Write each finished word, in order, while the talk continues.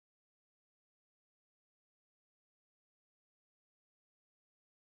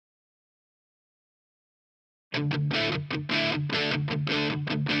Hi,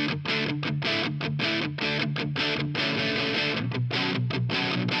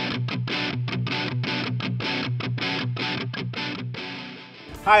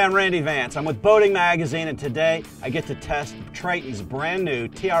 I'm Randy Vance. I'm with Boating Magazine, and today I get to test Triton's brand new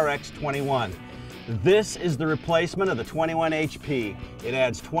TrX 21. This is the replacement of the 21 HP. It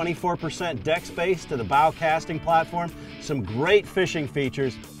adds 24% deck space to the bow casting platform, some great fishing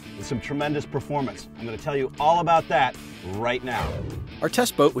features, and some tremendous performance. I'm going to tell you all about that right now. Our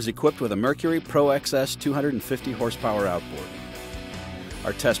test boat was equipped with a Mercury Pro XS 250 horsepower outboard.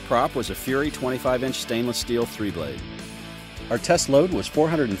 Our test prop was a Fury 25-inch stainless steel 3-blade. Our test load was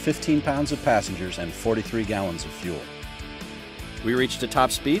 415 pounds of passengers and 43 gallons of fuel. We reached a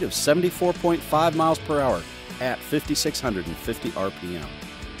top speed of 74.5 miles per hour at 5,650 RPM.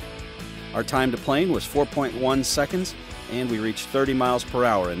 Our time to plane was 4.1 seconds, and we reached 30 miles per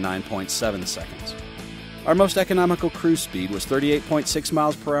hour in 9.7 seconds. Our most economical cruise speed was 38.6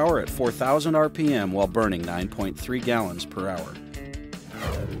 miles per hour at 4,000 RPM while burning 9.3 gallons per hour.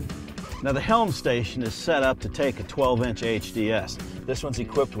 Now, the helm station is set up to take a 12-inch HDS. This one's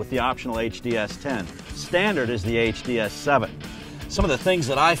equipped with the optional HDS 10. Standard is the HDS 7. Some of the things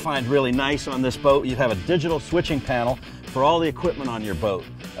that I find really nice on this boat, you have a digital switching panel for all the equipment on your boat.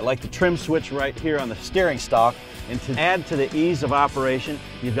 I like the trim switch right here on the steering stalk, and to add to the ease of operation,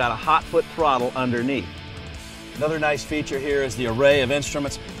 you've got a hot foot throttle underneath. Another nice feature here is the array of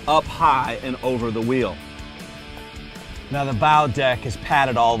instruments up high and over the wheel. Now, the bow deck is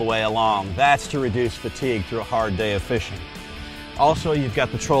padded all the way along. That's to reduce fatigue through a hard day of fishing. Also, you've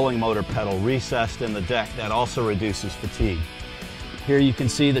got the trolling motor pedal recessed in the deck. That also reduces fatigue. Here you can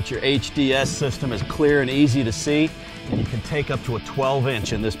see that your HDS system is clear and easy to see, and you can take up to a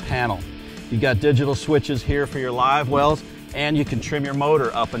 12-inch in this panel. You've got digital switches here for your live wells, and you can trim your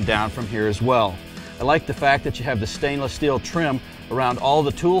motor up and down from here as well. I like the fact that you have the stainless steel trim around all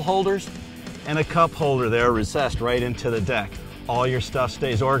the tool holders, and a cup holder there recessed right into the deck. All your stuff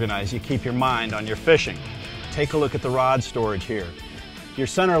stays organized. You keep your mind on your fishing. Take a look at the rod storage here. Your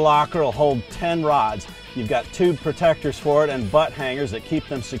center locker will hold 10 rods. You've got tube protectors for it and butt hangers that keep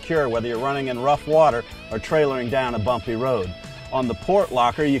them secure whether you're running in rough water or trailering down a bumpy road. On the port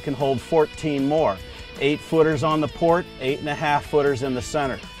locker, you can hold 14 more. 8-footers on the port, 8.5-footers in the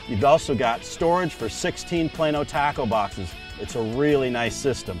center. You've also got storage for 16 Plano tackle boxes. It's a really nice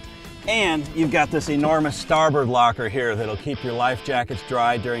system. And you've got this enormous starboard locker here that'll keep your life jackets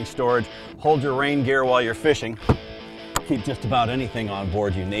dry during storage, hold your rain gear while you're fishing, keep just about anything on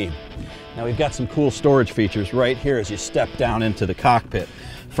board you need. Now, we've got some cool storage features right here as you step down into the cockpit.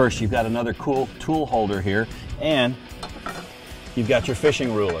 First, you've got another cool tool holder here, and you've got your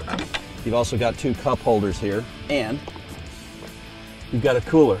fishing ruler. You've also got 2 cup holders here, and you've got a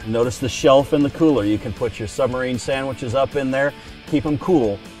cooler. Notice the shelf in the cooler. You can put your submarine sandwiches up in there, keep them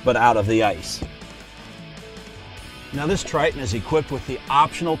cool, but out of the ice. Now, this Triton is equipped with the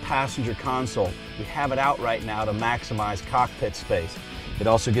optional passenger console. We have it out right now to maximize cockpit space. It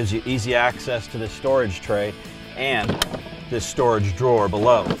also gives you easy access to the storage tray and this storage drawer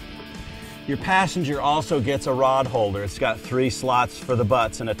below. Your passenger also gets a rod holder. It's got 3 slots for the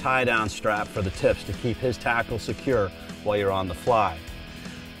butts and a tie-down strap for the tips to keep his tackle secure while you're on the fly.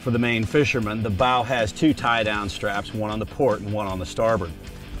 For the main fisherman, the bow has 2 tie-down straps, one on the port and one on the starboard.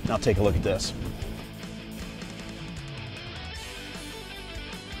 Now take a look at this.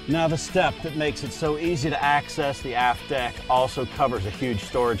 Now, the step that makes it so easy to access the aft deck also covers a huge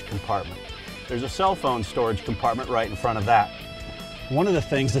storage compartment. There's a cell phone storage compartment right in front of that. One of the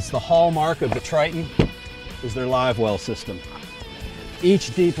things that's the hallmark of the Triton is their live well system.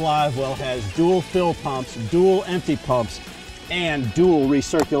 Each deep live well has dual fill pumps, dual empty pumps, and dual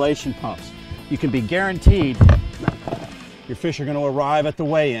recirculation pumps. You can be guaranteed your fish are going to arrive at the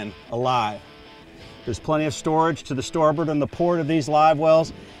weigh-in alive. There's plenty of storage to the starboard and the port of these live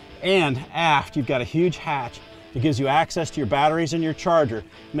wells, and aft you've got a huge hatch that gives you access to your batteries and your charger,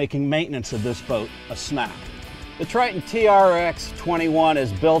 making maintenance of this boat a snap. The Triton TrX 21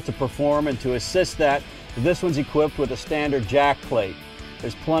 is built to perform, and to assist that, this one's equipped with a standard jack plate.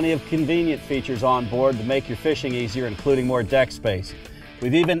 There's plenty of convenient features on board to make your fishing easier, including more deck space.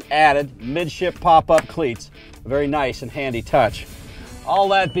 We've even added midship pop-up cleats, a very nice and handy touch. All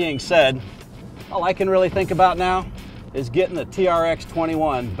that being said, all I can really think about now is getting the TrX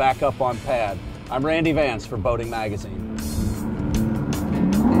 21 back up on pad. I'm Randy Vance for Boating Magazine.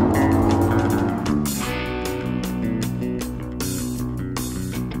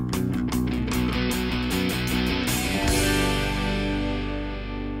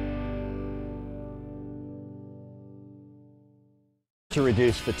 To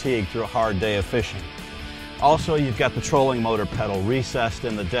reduce fatigue through a hard day of fishing. Also, you've got the trolling motor pedal recessed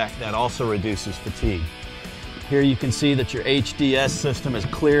in the deck. That also reduces fatigue. Here you can see that your HDS system is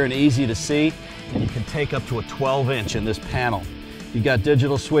clear and easy to see, and you can take up to a 12-inch in this panel. You've got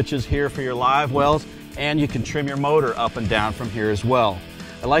digital switches here for your live wells, and you can trim your motor up and down from here as well.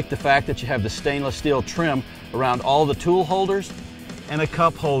 I like the fact that you have the stainless steel trim around all the tool holders and a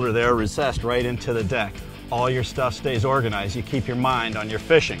cup holder there recessed right into the deck. All your stuff stays organized. You keep your mind on your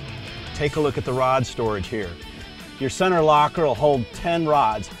fishing. Take a look at the rod storage here. Your center locker will hold 10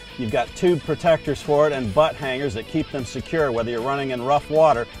 rods. You've got tube protectors for it and butt hangers that keep them secure whether you're running in rough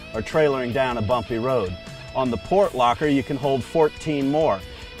water or trailering down a bumpy road. On the port locker you can hold 14 more.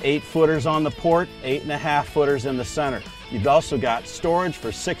 8-footers on the port, 8.5-footers in the center. You've also got storage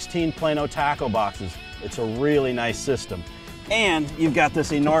for 16 Plano tackle boxes. It's a really nice system. And you've got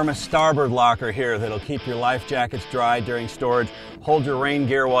this enormous starboard locker here that'll keep your life jackets dry during storage, hold your rain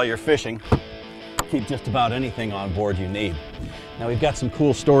gear while you're fishing, keep just about anything on board you need. Now we've got some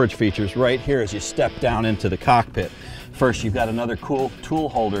cool storage features right here as you step down into the cockpit. First, you've got another cool tool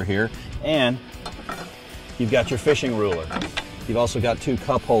holder here, and you've got your fishing ruler. You've also got 2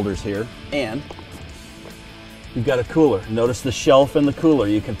 cup holders here, and you've got a cooler. Notice the shelf in the cooler.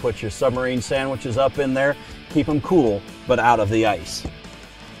 You can put your submarine sandwiches up in there, keep them cool, but out of the ice.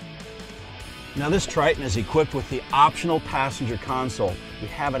 Now this Triton is equipped with the optional passenger console. We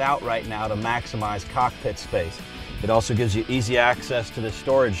have it out right now to maximize cockpit space. It also gives you easy access to the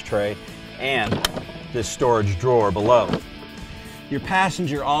storage tray and this storage drawer below. Your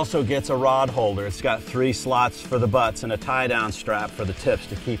passenger also gets a rod holder. It's got 3 slots for the butts and a tie-down strap for the tips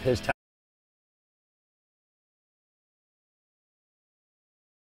to keep his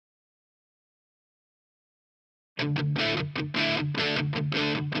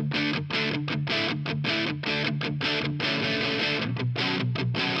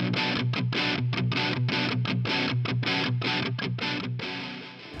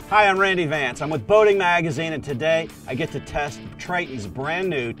Hi, I'm Randy Vance. I'm with Boating Magazine, and today I get to test Triton's brand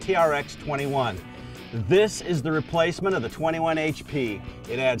new TrX 21. This is the replacement of the 21 HP.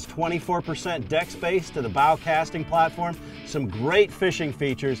 It adds 24% deck space to the bow casting platform, some great fishing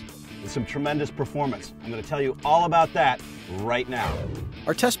features, and some tremendous performance. I'm going to tell you all about that right now.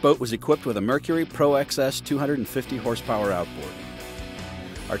 Our test boat was equipped with a Mercury Pro XS 250 horsepower outboard.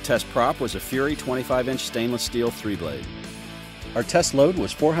 Our test prop was a Fury 25-inch stainless steel 3-blade. Our test load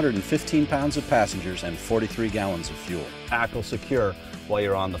was 415 pounds of passengers and 43 gallons of fuel. Tackle secure while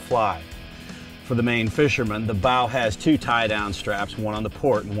you're on the fly. For the main fisherman, the bow has 2 tie-down straps, one on the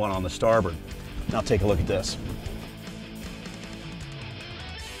port and one on the starboard. Now take a look at this.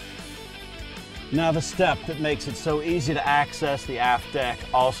 Now the step that makes it so easy to access the aft deck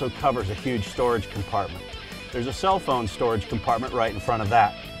also covers a huge storage compartment. There's a cell phone storage compartment right in front of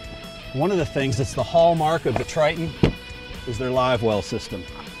that. One of the things that's the hallmark of the Triton is their live well system.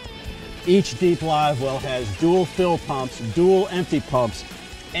 Each deep live well has dual fill pumps, dual empty pumps,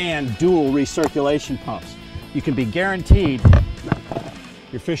 and dual recirculation pumps. You can be guaranteed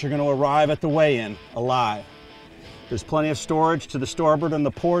your fish are going to arrive at the weigh-in alive. There's plenty of storage to the starboard and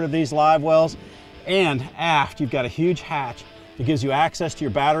the port of these live wells, and aft you've got a huge hatch that gives you access to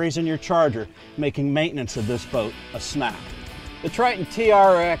your batteries and your charger, making maintenance of this boat a snap. The Triton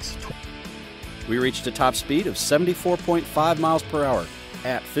TrX. We reached a top speed of 74.5 miles per hour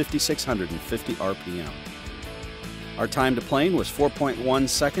at 5,650 RPM. Our time to plane was 4.1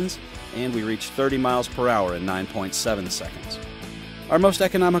 seconds, and we reached 30 miles per hour in 9.7 seconds. Our most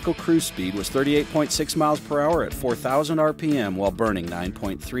economical cruise speed was 38.6 miles per hour at 4,000 RPM while burning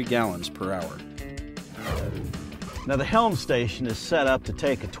 9.3 gallons per hour. Now the helm station is set up to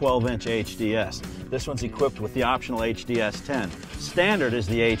take a 12-inch HDS. This one's equipped with the optional HDS 10. Standard is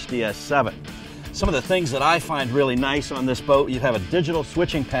the HDS 7. Some of the things that I find really nice on this boat, you have a digital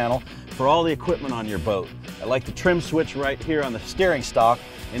switching panel for all the equipment on your boat. I like the trim switch right here on the steering stalk,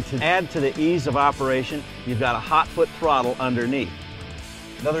 and to add to the ease of operation, you've got a hot foot throttle underneath.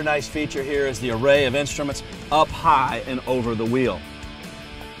 Another nice feature here is the array of instruments up high and over the wheel.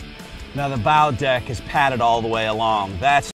 Now the bow deck is padded all the way along. That's